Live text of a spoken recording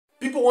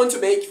People want to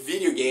make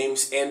video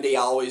games and they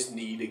always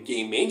need a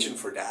game engine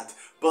for that.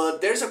 But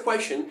there's a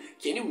question,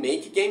 can you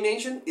make a game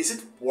engine? Is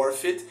it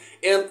worth it?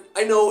 And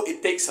I know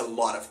it takes a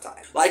lot of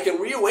time. Like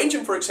Unreal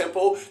Engine, for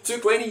example,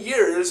 took 20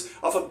 years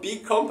of a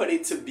big company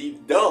to be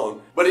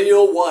done. But you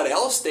know what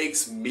else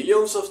takes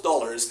millions of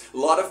dollars, a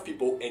lot of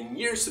people and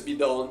years to be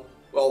done?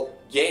 Well,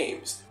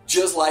 games.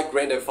 Just like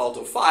Grand Theft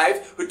Auto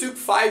 5, who took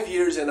 5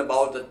 years and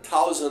about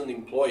 1,000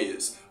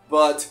 employees.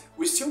 But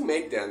we still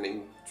make them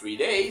in 3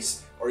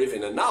 days or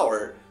even an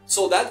hour.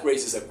 So that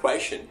raises a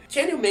question.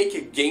 Can you make a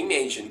game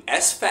engine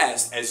as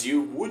fast as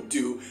you would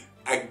do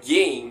a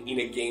game in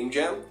a game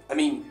jam? I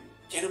mean,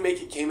 can you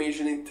make a game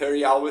engine in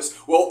 30 hours?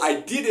 Well, I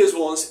did this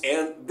once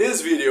and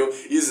this video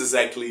is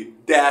exactly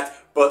that,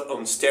 but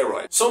on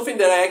steroids. Something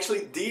that I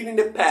actually did in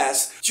the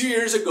past 2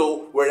 years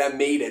ago, where I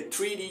made a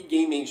 3D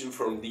game engine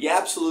from the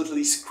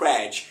absolutely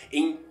scratch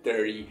in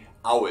 30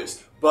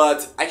 hours.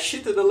 But I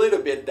cheated a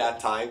little bit that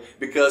time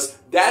because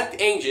that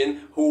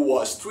engine, who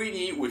was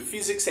 3D with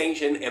physics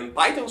engine and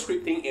Python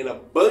scripting and a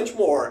bunch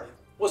more,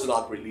 was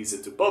not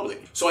released to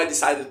public. So I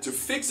decided to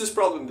fix this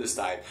problem this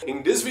time.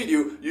 In this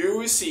video, you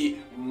will see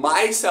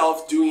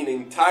myself doing an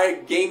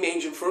entire game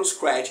engine from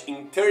scratch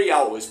in 30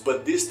 hours,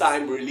 but this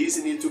time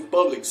releasing it to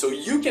public so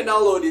you can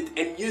download it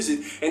and use it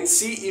and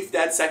see if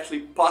that's actually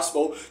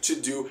possible to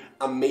do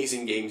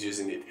amazing games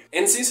using it.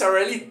 And since I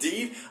already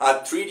did a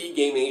 3D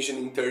game engine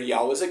in 30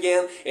 hours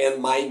again, and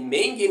my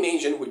main game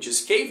engine, which is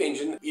Cave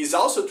Engine, is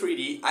also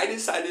 3D, I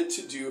decided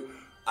to do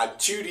a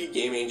 2D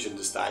game engine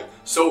this time.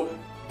 So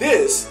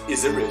this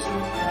is the result.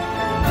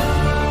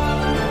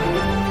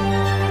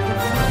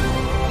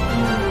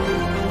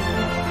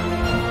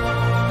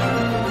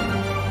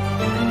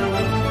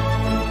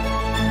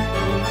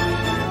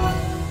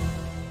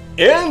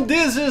 And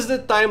this is the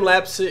time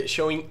lapse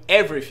showing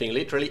everything,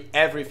 literally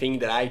everything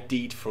that I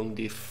did from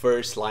the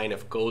first line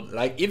of code.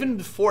 Like even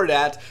before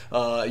that,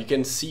 you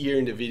can see here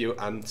in the video,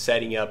 I'm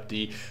setting up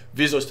the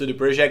Visual Studio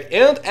project.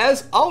 And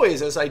as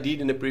always, as I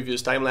did in the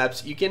previous time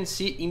lapse, you can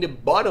see in the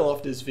bottom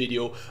of this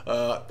video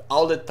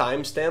all the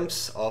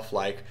timestamps of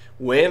like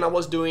when I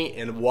was doing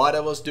and what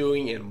I was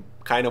doing and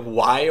kind of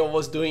why I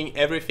was doing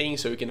everything,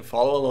 so you can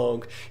follow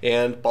along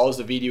and pause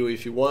the video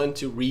if you want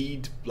to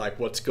read like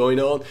what's going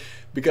on,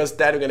 because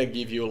that's gonna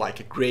give you like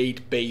a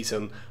great base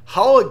on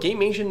how a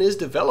game engine is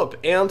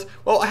developed. And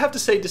well, I have to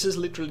say this is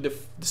literally the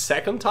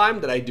second time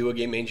that I do a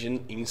game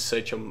engine in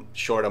such a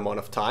short amount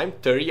of time,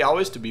 30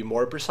 hours to be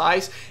more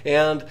precise.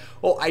 And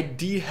well, I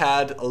did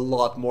had a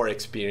lot more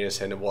experience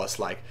and it was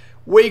like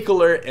way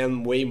cooler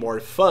and way more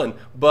fun.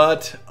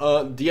 But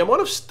the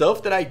amount of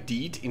stuff that I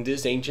did in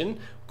this engine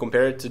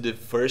compared to the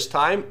first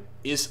time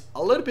is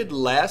a little bit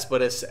less,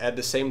 but it's at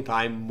the same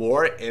time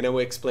more, and I will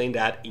explain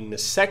that in a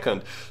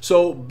second.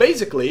 So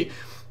basically,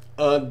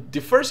 the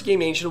first game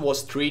engine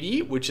was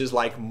 3D, which is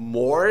like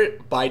more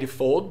by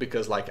default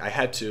because like I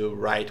had to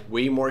write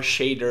way more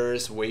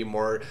shaders, way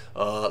more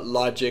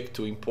logic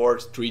to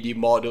import 3D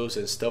models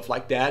and stuff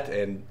like that.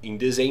 And in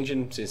this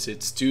engine, since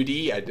it's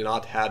 2D, I did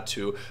not have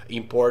to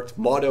import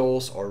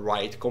models or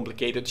write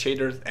complicated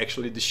shaders.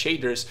 Actually, the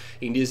shaders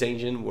in this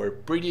engine were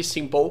pretty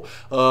simple.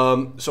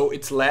 So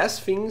it's less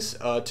things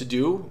to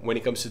do when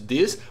it comes to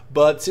this.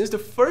 But since the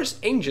first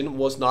engine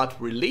was not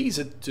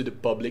released to the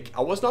public,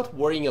 I was not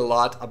worrying a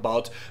lot about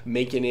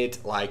making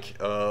it like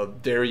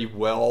very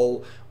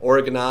well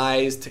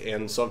organized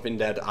and something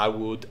that I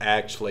would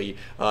actually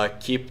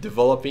keep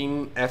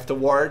developing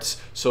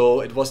afterwards.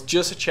 So it was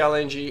just a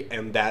challenge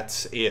and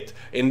that's it.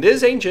 In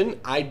this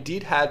engine, I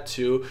did have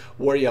to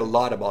worry a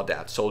lot about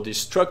that. So the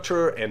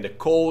structure and the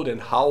code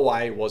and how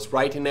I was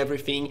writing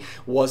everything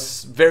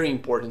was very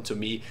important to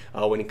me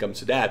when it comes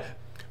to that.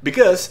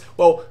 Because,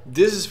 well,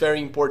 this is very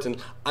important.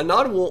 I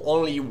not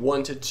only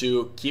wanted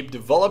to keep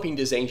developing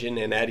this engine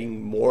and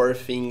adding more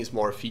things,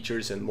 more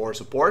features and more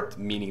support,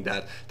 meaning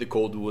that the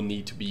code will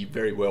need to be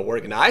very well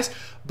organized,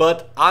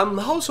 but I'm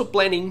also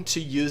planning to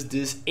use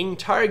this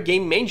entire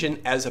game engine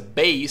as a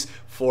base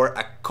for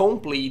a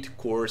complete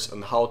course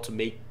on how to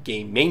make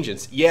game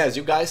engines. Yes,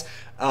 you guys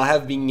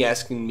have been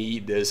asking me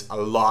this a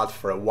lot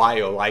for a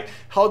while, like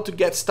how to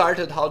get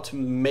started, how to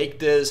make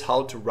this,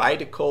 how to write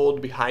the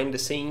code behind the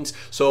scenes.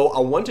 So I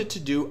wanted to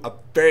do a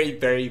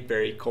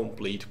very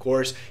complete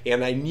course,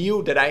 and I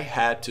knew that I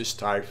had to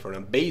start from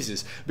a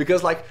basis,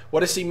 because like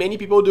what I see many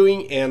people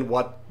doing and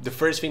what the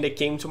first thing that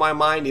came to my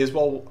mind is,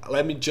 well,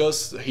 let me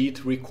just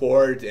hit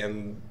record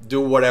and do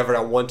whatever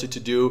I wanted to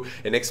do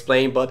and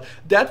explain, but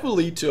that will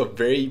lead to a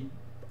very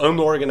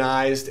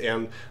unorganized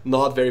and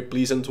not very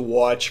pleasant to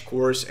watch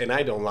course, and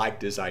I don't like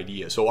this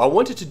idea. So I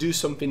wanted to do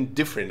something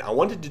different. I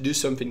wanted to do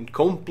something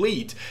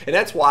complete, and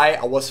that's why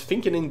I was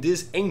thinking in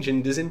this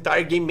engine, this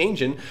entire game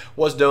engine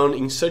was done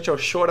in such a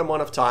short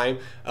amount of time,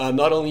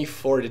 not only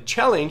for the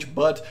challenge,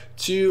 but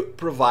to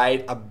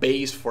provide a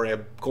base for a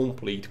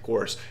complete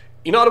course.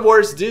 In other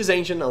words, this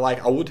engine,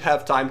 like I would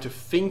have time to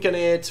think on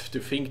it, to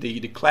think the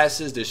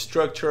classes, the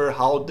structure,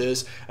 how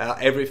this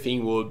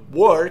everything would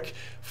work,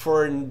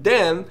 for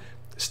then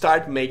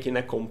start making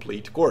a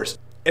complete course.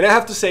 And I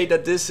have to say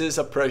that this is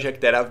a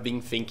project that I've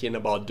been thinking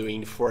about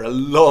doing for a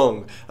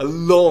long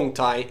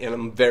time, and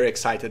I'm very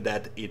excited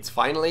that it's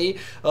finally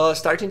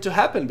starting to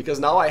happen, because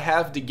now I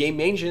have the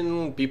game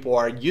engine, people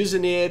are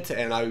using it,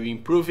 and I will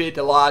improve it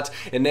a lot,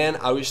 and then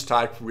I will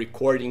start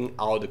recording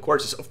all the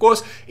courses. Of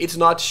course, it's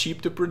not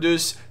cheap to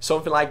produce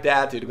something like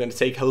that. It's gonna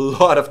take a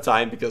lot of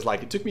time, because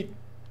like it took me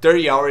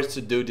 30 hours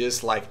to do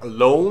this like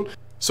alone.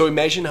 So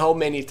imagine how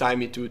many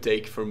time it will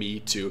take for me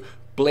to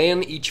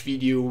plan each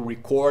video,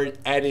 record,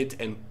 edit,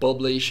 and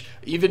publish.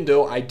 Even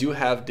though I do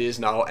have this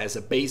now as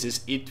a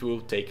basis, it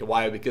will take a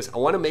while, because I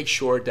want to make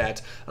sure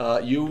that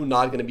you're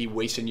not going to be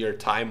wasting your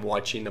time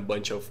watching a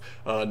bunch of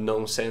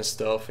nonsense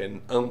stuff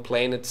and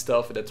unplanned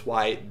stuff. That's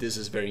why this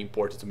is very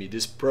important to me.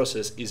 This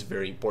process is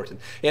very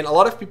important. And a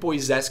lot of people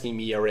is asking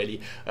me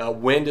already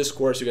when this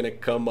course is going to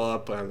come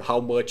up and how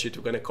much it's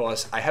going to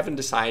cost. I haven't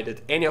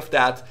decided any of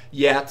that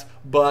yet,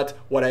 but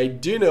what I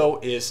do know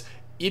is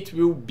it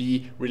will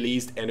be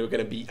released and it's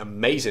gonna be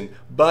amazing.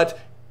 But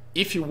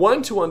if you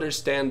want to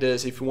understand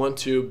this, if you want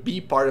to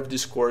be part of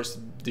this course,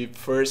 the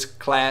first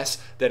class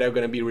that I'm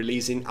going to be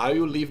releasing, I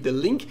will leave the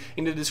link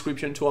in the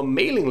description to a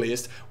mailing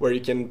list where you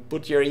can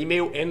put your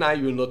email, and I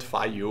will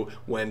notify you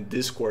when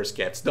this course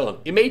gets done.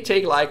 It may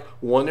take like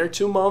 1 or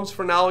 2 months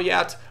for now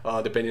yet,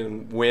 depending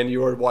on when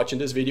you're watching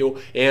this video.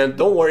 And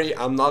don't worry,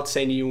 I'm not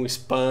sending you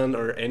spam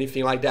or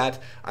anything like that.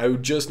 I will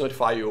just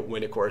notify you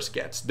when the course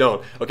gets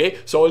done. Okay,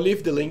 so I'll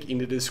leave the link in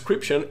the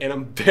description, and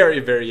I'm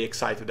very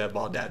excited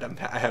about that,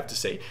 I have to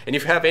say. And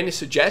if you have any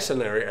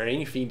suggestion or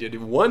anything that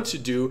you want to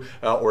do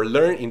or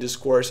learn in this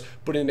course,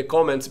 put in the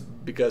comments,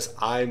 because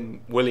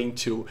I'm willing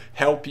to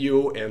help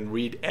you and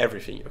read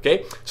everything.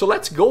 Okay, so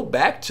let's go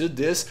back to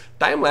this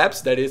time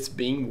lapse that it's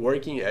been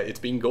working, it's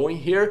been going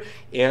here,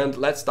 and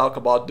let's talk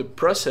about the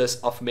process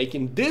of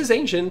making this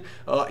engine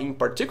in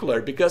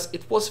particular, because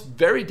it was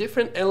very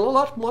different and a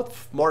lot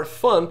more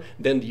fun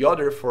than the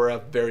other for a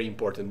very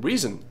important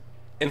reason.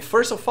 And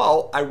first of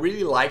all, I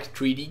really like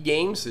 3D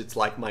games. It's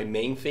like my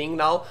main thing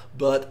now,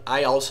 but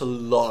I also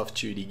love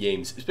 2D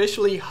games,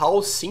 especially how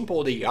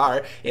simple they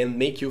are and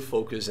make you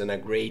focus on a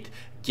great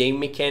game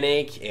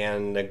mechanic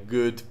and a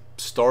good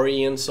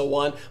story and so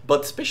on.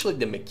 But especially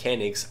the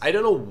mechanics, I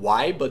don't know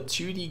why, but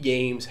 2D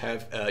games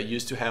have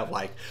used to have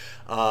like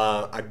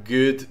a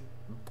good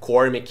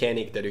core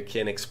mechanic that you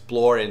can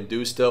explore and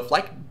do stuff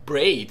like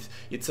Braid.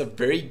 It's a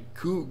very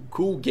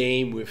cool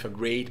game with a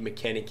great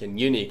mechanic and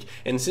unique,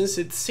 and since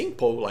it's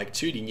simple, like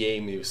 2D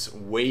game is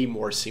way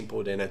more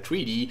simple than a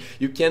 3D,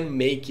 you can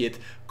make it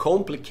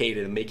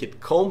complicated, make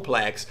it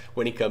complex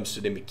when it comes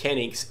to the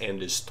mechanics and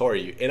the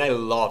story, and I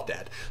love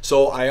that.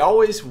 So I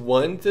always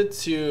wanted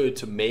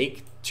to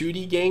make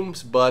 2D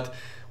games, but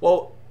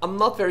well, I'm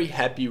not very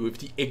happy with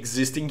the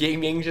existing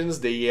game engines.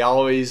 They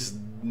always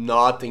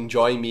not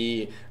enjoy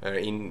me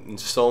in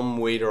some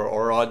way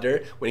or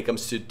other when it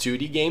comes to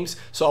 2D games.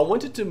 So I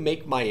wanted to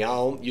make my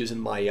own, using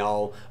my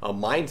own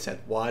mindset,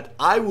 what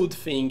I would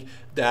think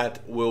that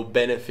will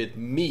benefit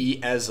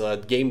me as a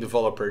game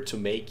developer to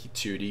make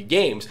 2D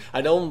games. I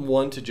don't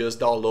want to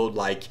just download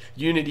like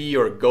Unity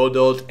or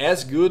Godot,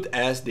 as good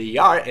as they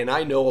are, and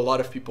I know a lot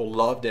of people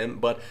love them,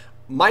 but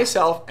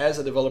myself as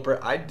a developer,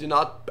 I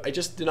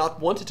just did not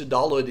want to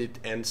download it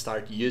and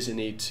start using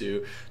it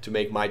to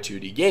make my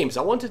 2D games.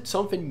 I wanted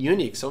something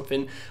unique,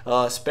 something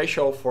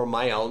special for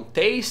my own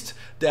taste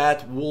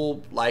that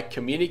will like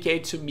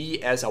communicate to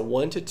me as I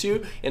wanted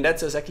to, and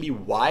that's exactly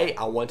why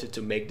I wanted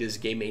to make this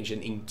game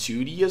engine in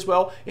 2D as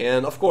well.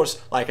 And of course,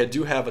 like I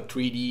do have a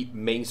 3D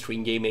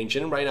mainstream game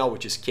engine right now,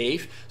 which is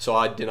Cave, so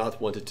I did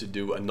not want to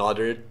do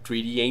another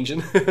 3D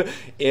engine.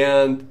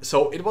 And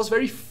so it was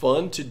very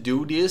fun to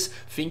do this,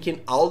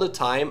 thinking all the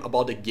time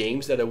about the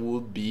games that I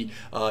would be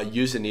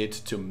using it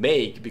to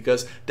make,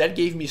 because that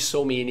gave me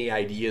so many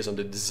ideas on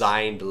the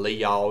design, the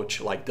layout,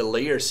 like the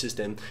layer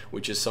system,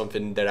 which is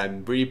something that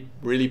I'm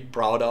really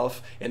proud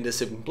of, and the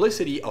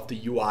simplicity of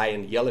the UI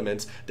and the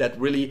elements that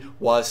really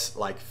was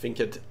like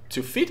thinking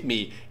to fit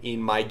me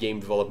in my game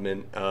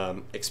development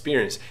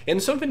experience.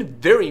 And something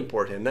very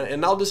important,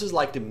 and now this is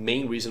like the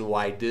main reason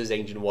why this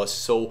engine was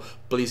so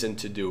pleasant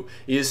to do,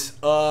 is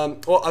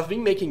well, I've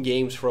been making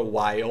games for a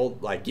while,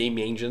 like game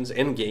engines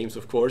and games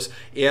of course,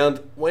 and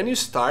when you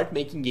start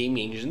making game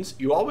engines,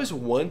 you always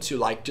want to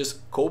like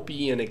just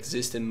copy an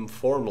existing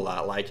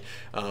formula, like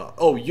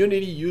oh,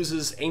 Unity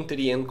uses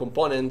entity and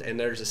component, and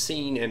there's a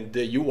scene, and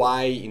the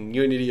UI in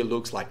Unity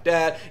looks like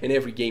that, and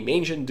every game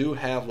engine do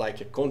have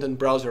like a content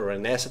browser or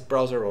an asset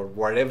browser or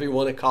whatever you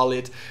want to call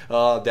it,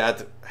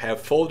 that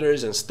have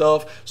folders and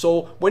stuff.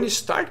 So when you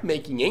start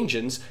making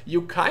engines,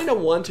 you kind of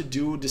want to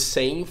do the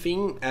same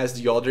thing as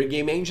the other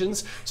game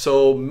engines.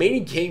 So many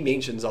game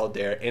engines out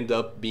there end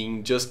up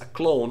being just a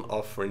clone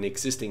of an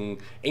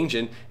existing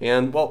engine,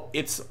 and well,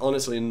 it's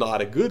honestly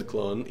not a good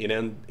clone. It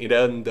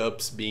ends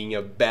up being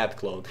a bad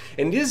clone.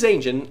 And this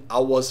engine, I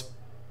was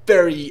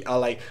very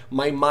like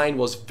my mind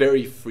was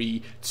very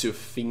free to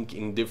think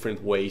in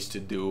different ways to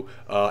do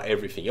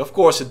everything. Of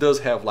course, it does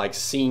have like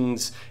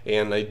scenes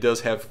and it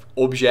does have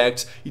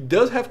objects, it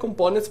does have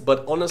components,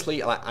 but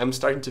honestly I'm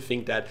starting to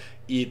think that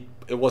it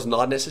was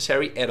not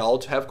necessary at all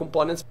to have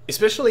components,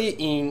 especially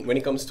when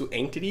it comes to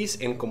entities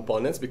and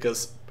components,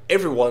 because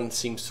everyone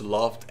seems to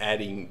love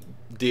adding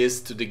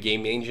this to the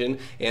game engine,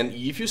 and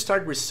if you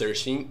start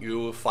researching you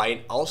will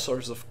find all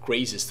sorts of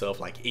crazy stuff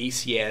like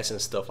ACS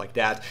and stuff like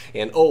that,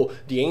 and oh,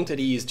 the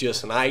entity is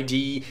just an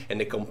ID,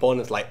 and the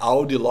components, like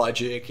all the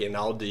logic and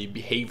all the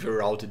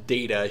behavior, all the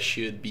data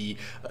should be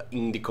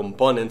in the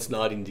components,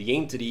 not in the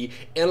entity.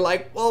 And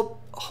like,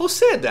 well, who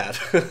said that?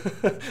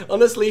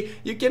 Honestly,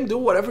 you can do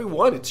whatever you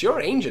want. It's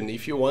your engine.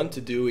 If you want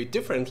to do it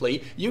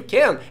differently, you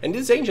can. And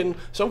this engine,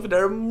 something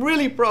that I'm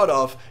really proud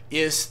of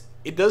is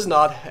it does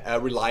not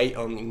rely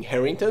on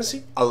inheritance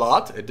a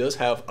lot. It does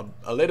have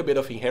a little bit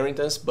of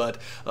inheritance, but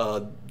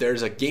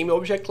there's a game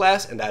object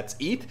class and that's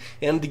it.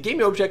 And the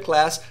game object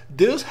class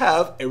does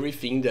have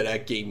everything that a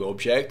game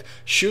object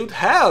should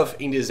have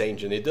in this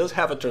engine. It does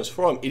have a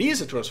transform. It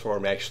is a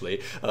transform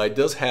actually. It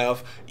does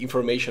have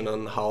information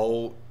on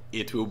how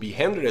it will be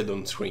rendered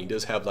on screen. It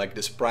does have like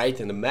the sprite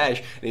and the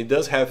mesh, and it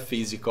does have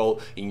physical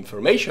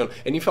information.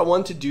 And if I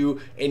want to do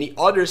any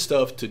other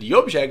stuff to the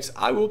objects,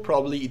 I will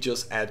probably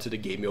just add to the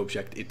game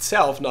object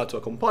itself, not to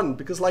a component,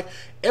 because like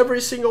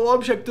every single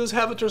object does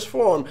have a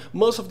transform,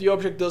 most of the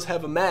object does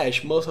have a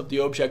mesh, most of the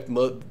object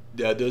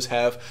does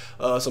have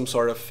some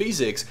sort of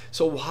physics.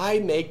 So why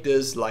make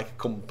this like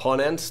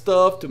component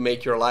stuff to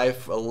make your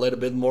life a little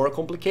bit more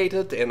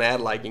complicated and add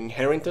like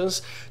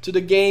inheritance to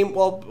the game?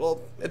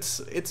 Well,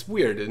 it's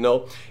weird, you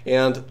know.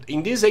 And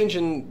in this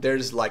engine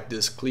there's like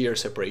this clear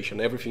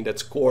separation. Everything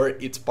that's core,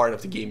 it's part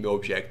of the game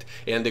object,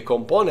 and the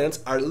components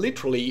are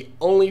literally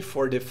only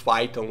for the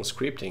Python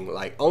scripting,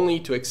 like only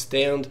to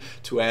extend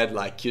to add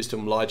like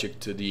custom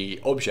logic to the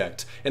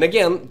object. And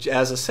again,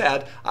 as I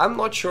said, I'm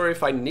not sure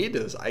if I need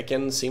this. I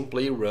can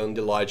simply run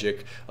the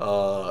logic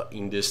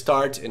in the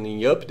start and in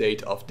the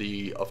update of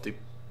the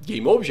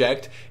game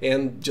object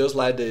and just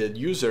let the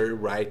user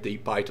write the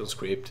Python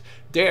script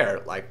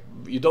there. Like,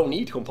 you don't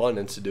need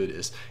components to do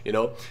this, you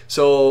know.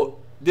 So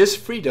this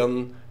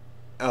freedom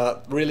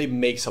really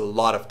makes a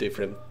lot of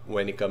difference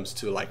when it comes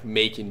to like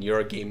making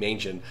your game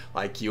engine.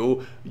 Like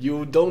you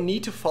don't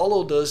need to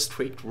follow the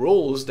strict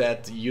rules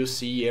that you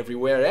see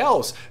everywhere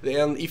else.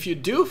 And if you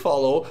do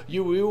follow,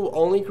 you will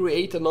only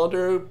create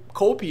another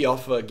copy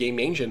of a game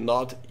engine,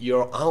 not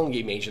your own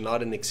game engine,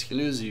 not an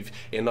exclusive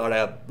and not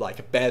a like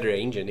a better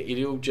engine.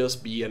 It will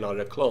just be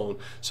another clone.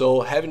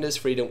 So having this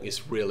freedom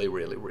is really,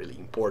 really, really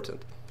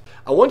important.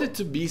 I want it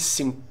to be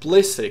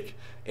simplistic,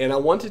 and I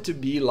wanted to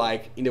be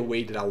like in a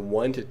way that I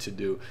wanted to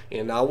do,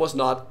 and I was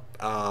not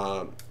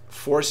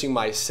forcing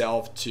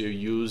myself to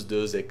use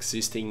those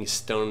existing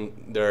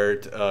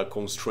standard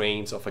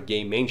constraints of a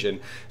game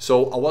engine.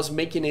 So I was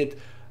making it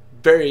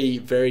very,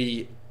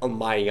 very on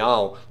my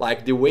own.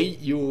 Like the way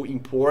you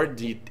import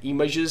the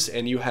images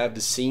and you have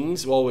the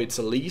scenes, well, it's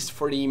a list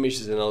for the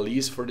images and a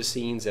list for the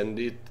scenes,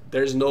 and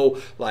there's no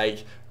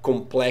like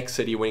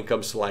complexity when it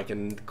comes to like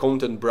a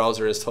content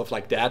browser and stuff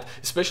like that,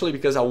 especially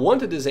because I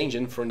wanted this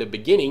engine from the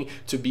beginning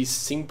to be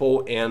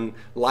simple and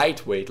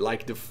lightweight.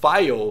 Like the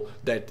file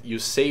that you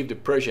save the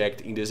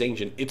project in this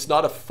engine, it's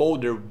not a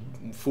folder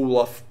full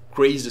of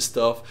crazy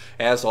stuff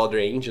as other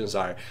engines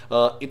are.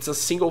 It's a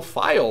single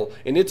file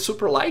and it's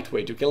super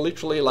lightweight. You can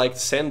literally like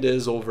send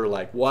this over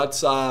like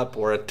WhatsApp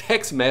or a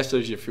text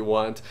message if you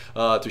want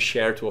to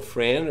share to a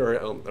friend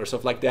or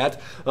stuff like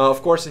that.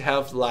 Of course, you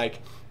have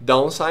like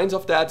downsides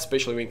of that,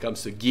 especially when it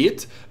comes to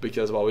Git,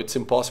 because well, it's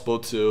impossible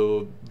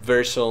to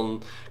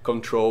version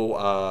control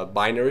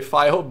binary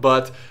file.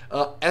 But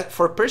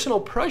for personal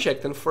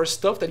project and for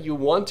stuff that you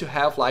want to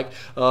have like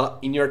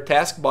in your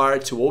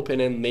taskbar to open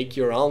and make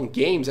your own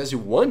games as you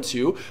want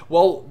to,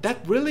 well,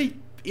 that really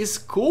is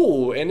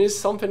cool and is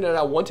something that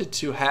I wanted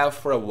to have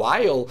for a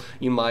while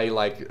in my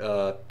like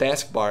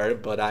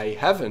taskbar, but I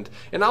haven't.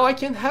 And now I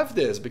can have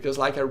this because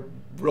like I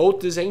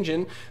wrote this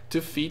engine to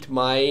fit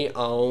my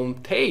own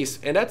taste,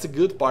 and that's a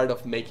good part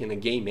of making a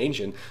game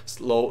engine.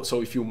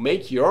 So if you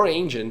make your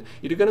engine,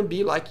 it's gonna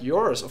be like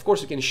yours. Of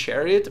course, you can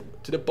share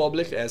it to the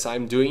public as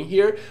I'm doing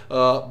here,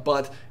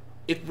 but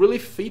it really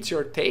fits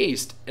your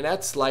taste, and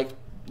that's like,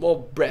 well,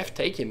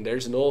 breathtaking.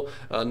 There's no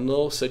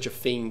such a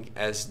thing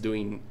as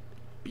doing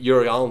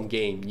your own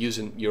game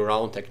using your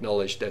own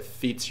technology that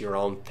fits your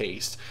own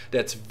taste.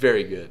 That's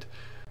very good.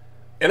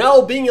 And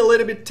now, being a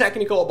little bit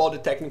technical about the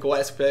technical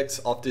aspects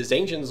of these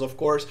engines, of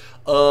course,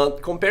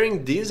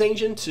 comparing this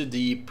engine to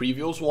the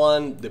previous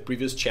one, the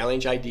previous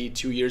challenge I did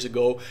 2 years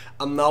ago,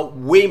 I'm now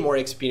way more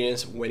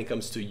experienced when it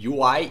comes to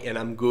UI and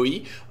I'm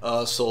GUI.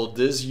 So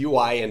this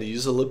UI and the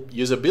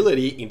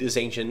usability in this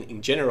engine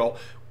in general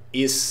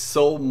is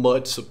so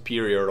much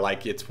superior,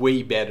 like it's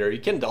way better.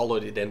 You can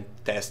download it and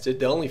test it.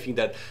 The only thing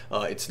that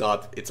it's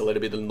a little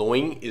bit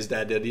annoying is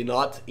that they did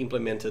not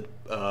implemented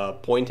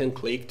point and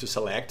click to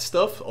select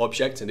stuff,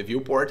 objects in the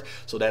viewport,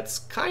 so that's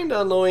kind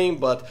of annoying,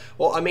 but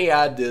well, I may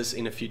add this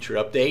in a future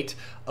update.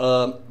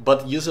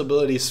 But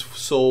usability is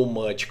so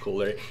much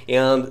cooler,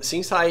 and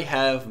since I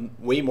have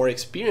way more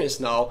experience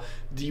now,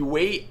 the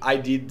way I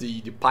did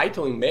the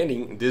Python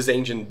embedding, this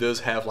engine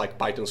does have like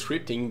Python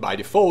scripting by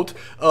default,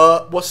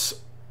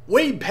 was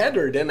way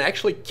better than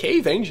actually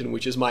Cave engine,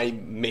 which is my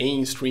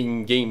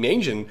mainstream game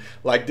engine.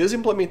 Like, this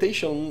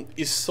implementation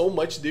is so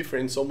much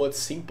different, so much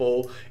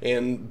simple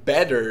and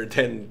better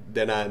than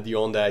the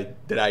one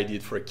that I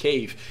did for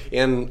Cave.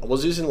 And I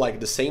was using like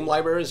the same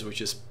libraries,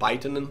 which is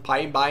Python and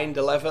PyBind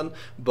 11,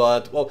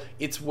 but well,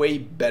 it's way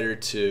better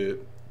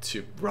to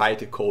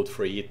write a code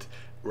for it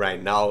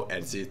right now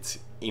as it's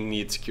in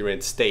its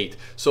current state.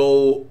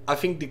 So I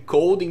think the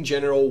code in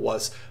general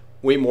was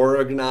way more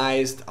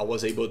organized. I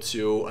was able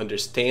to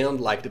understand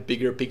like the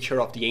bigger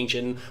picture of the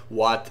engine,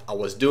 what I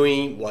was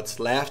doing, what's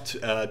left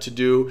to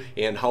do,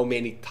 and how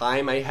many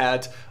time I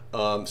had.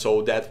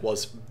 So that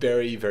was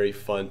very, very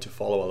fun to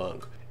follow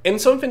along.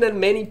 And something that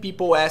many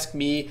people ask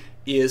me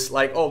is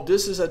like, oh,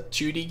 this is a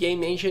 2D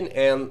game engine,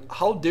 and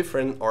how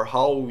different or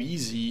how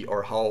easy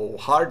or how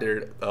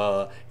harder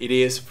it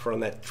is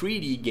from a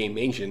 3D game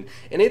engine.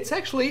 And it's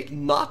actually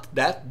not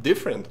that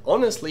different.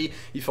 Honestly,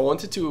 if I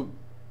wanted to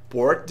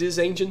port this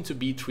engine to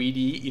be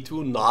 3D, it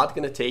will not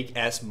gonna take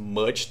as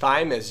much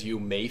time as you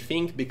may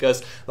think,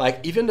 because like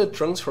even the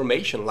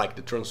transformation, like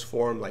the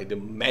transform, like the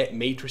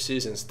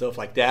matrices and stuff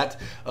like that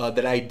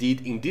that I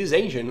did in this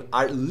engine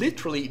are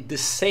literally the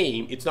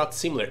same. It's not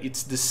similar,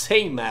 it's the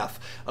same math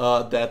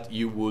that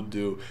you would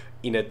do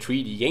in a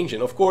 3D engine.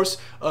 Of course,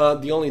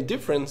 the only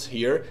difference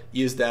here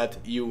is that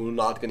you're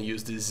not gonna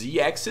use the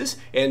Z-axis,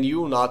 and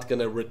you're not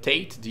gonna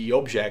rotate the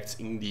objects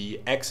in the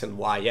X and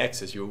Y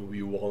axis.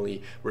 You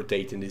only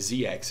rotate in the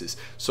Z-axis.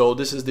 So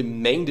this is the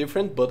main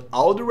difference, but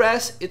all the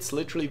rest, it's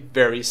literally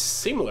very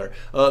similar.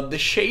 The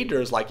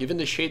shaders, like even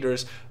the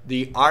shaders,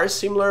 they are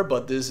similar,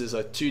 but this is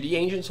a 2D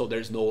engine, so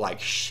there's no like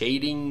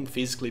shading,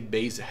 physically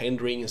based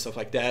rendering and stuff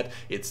like that.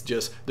 It's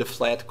just the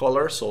flat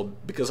color. So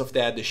because of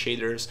that, the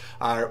shaders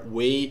are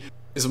way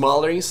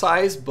smaller in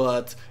size,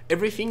 but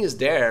everything is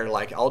there,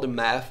 like all the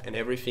math and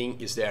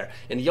everything is there.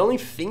 And the only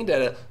thing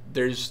that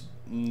there's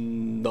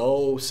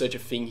no such a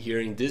thing here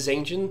in this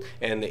engine,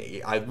 and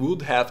I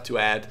would have to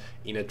add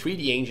in a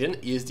 3D engine,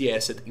 is the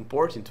asset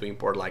importing, to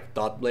import like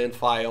 .blend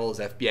files,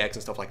 FBX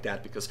and stuff like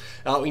that, because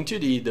in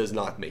 2D it does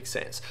not make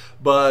sense.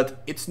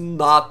 But it's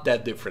not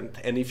that different,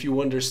 and if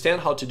you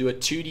understand how to do a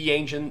 2D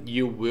engine,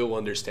 you will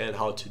understand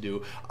how to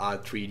do a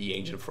 3D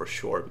engine for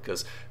sure,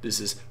 because this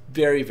is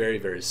very, very,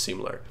 very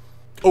similar.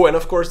 Oh, and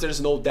of course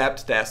there's no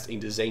depth test in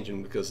this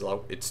engine because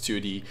it's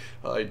 2D,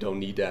 you don't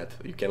need that.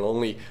 You can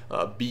only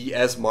be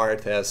as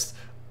smart as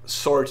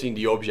sorting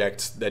the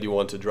objects that you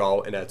want to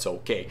draw, and that's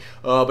okay.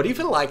 But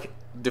even like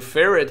the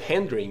ferret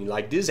rendering,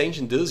 like this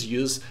engine does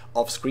use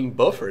off-screen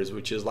buffers,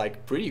 which is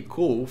like pretty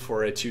cool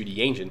for a 2D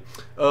engine.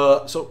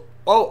 So,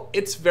 well,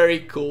 it's very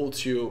cool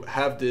to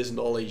have this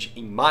knowledge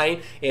in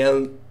mind,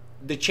 and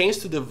the chance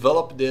to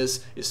develop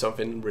this is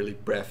something really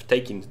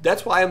breathtaking.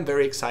 That's why I'm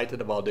very excited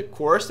about the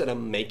course that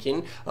I'm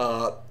making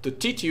to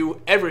teach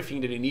you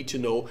everything that you need to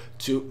know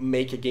to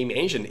make a game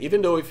engine.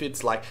 Even though if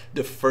it's like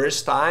the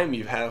first time,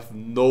 you have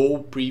no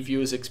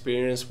previous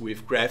experience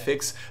with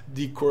graphics,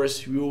 the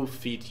course will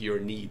fit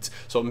your needs.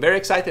 So I'm very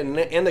excited,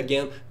 and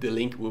again, the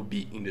link will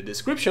be in the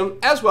description,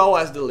 as well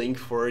as the link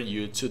for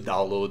you to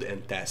download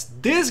and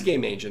test this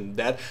game engine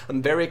that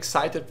I'm very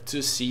excited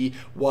to see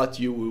what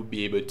you will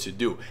be able to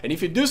do. And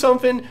if you do something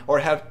or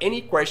have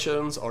any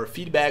questions or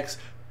feedbacks,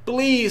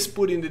 please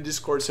put in the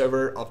Discord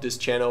server of this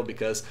channel,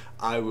 because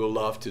I will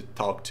love to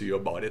talk to you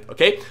about it.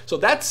 Okay, so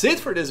that's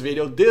it for this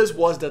video. This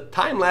was the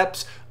time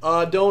lapse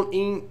done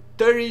in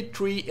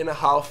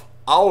 33.5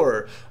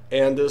 hours.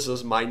 And this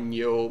is my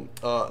new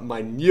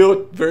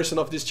version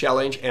of this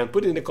challenge. And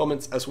put in the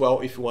comments as well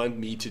if you want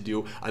me to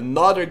do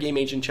another game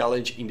engine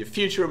challenge in the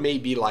future,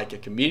 maybe like a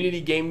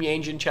community game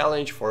engine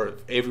challenge for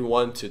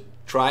everyone to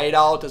try it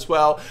out as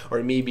well,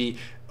 or maybe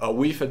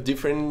with a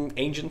different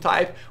engine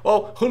type.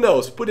 Well, who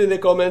knows? Put in the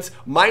comments.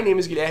 My name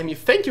is Guilherme.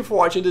 Thank you for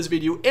watching this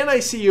video, and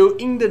I see you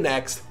in the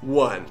next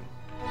one.